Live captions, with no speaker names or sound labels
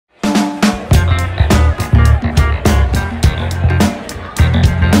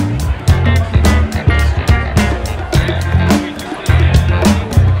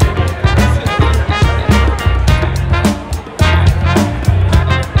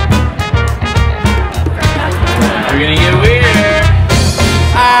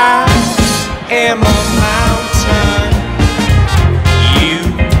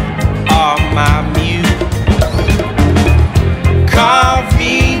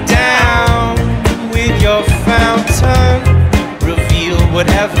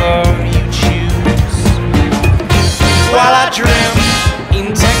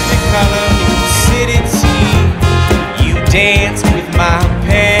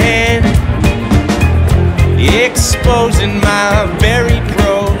exposing my buried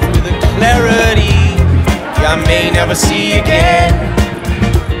prose with a clarity I may never see again.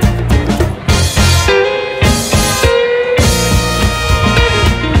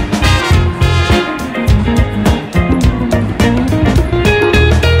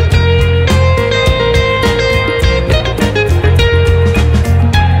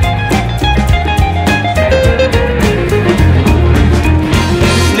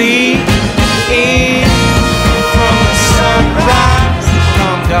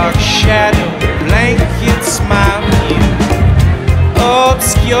 Shadow blankets my view,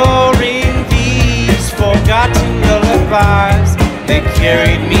 obscuring these forgotten lullabies that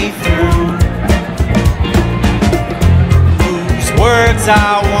carried me through, whose words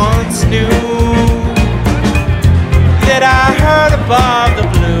I once knew, that I heard above the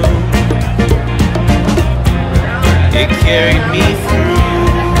blue. It carried me through.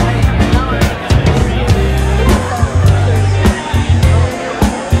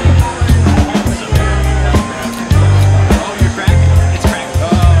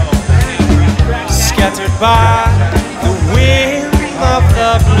 By the whim of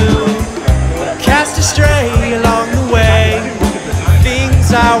the blue, cast astray along the way, things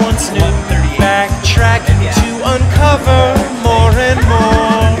I once knew, backtracking to uncover more and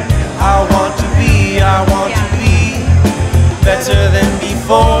more. I want to be better than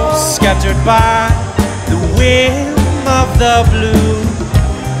before. Scattered by the whim of the blue,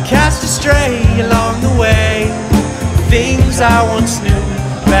 cast astray along the way, things I once knew,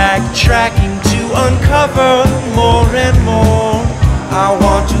 backtracking to uncover more and more. I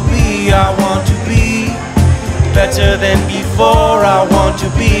want to be better than before. I want to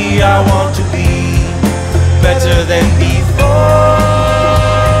be better than before.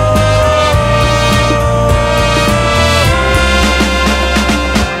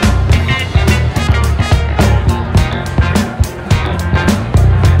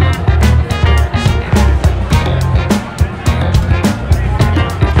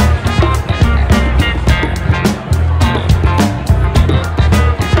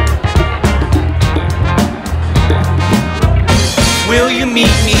 Will you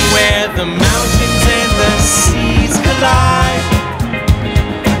meet me where the mountains and the seas collide?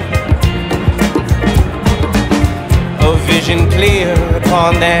 A vision clear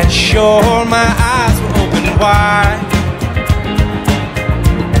upon that shore, my eyes were open wide.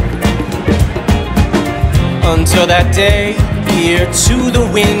 Until that day, ear to the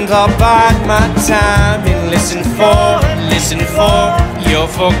wind, I'll bide my time and listen for your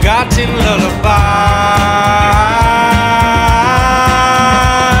forgotten lullaby.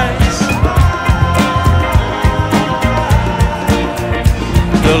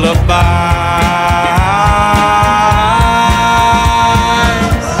 Lullabies,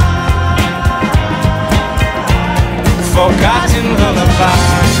 forgotten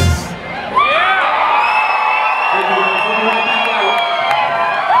lullabies.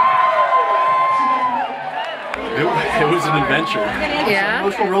 It was an adventure. Yeah.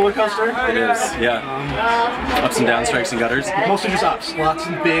 Emotional roller coaster? It is, yeah. Ups and downs, strikes and gutters. Mostly just ups. Lots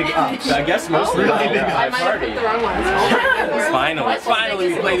of big ups. I guess mostly Really big yeah. ups. Finally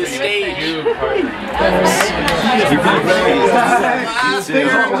we play the stage.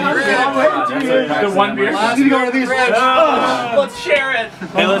 The one beer. Let's share it.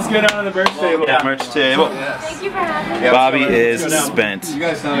 Hey, let's go down to the merch table. Yeah, merch table. Thank you for having me. Bobby is spent. You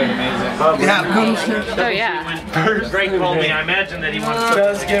guys sounded amazing. Oh yeah. Greg told me, I imagine that he wants to...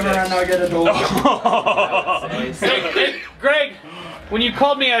 Best gamer I now get a dollar. Hey, Greg, when you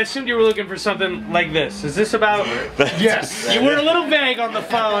called me, I assumed you were looking for something like this. Is this about... Yes. You were a little vague on the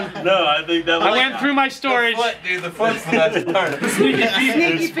phone. No, I think that was... I went through my storage. Dude, the foot's the best part.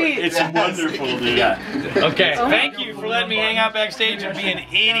 Sneaky feet. It's wonderful, dude. Okay, thank you for letting me hang out backstage and be an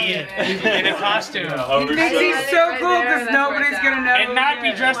idiot in a costume. He's so cool because nobody's gonna know. And not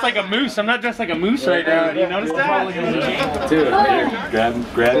be dressed like a moose. I'm not dressed like a moose right now. You notice that? Dude, grab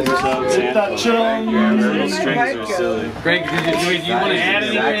yourself. Hit that chill. Your little strings are silly. Greg, do you want to add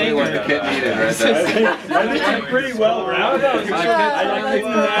anything? What the kid needed right there. I think you're pretty well rounded. I can't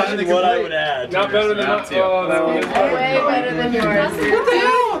imagine what I would add. Not better than that. Oh, that one is Way better than yours.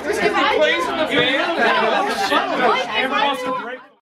 Dude, this is the place in the band. What?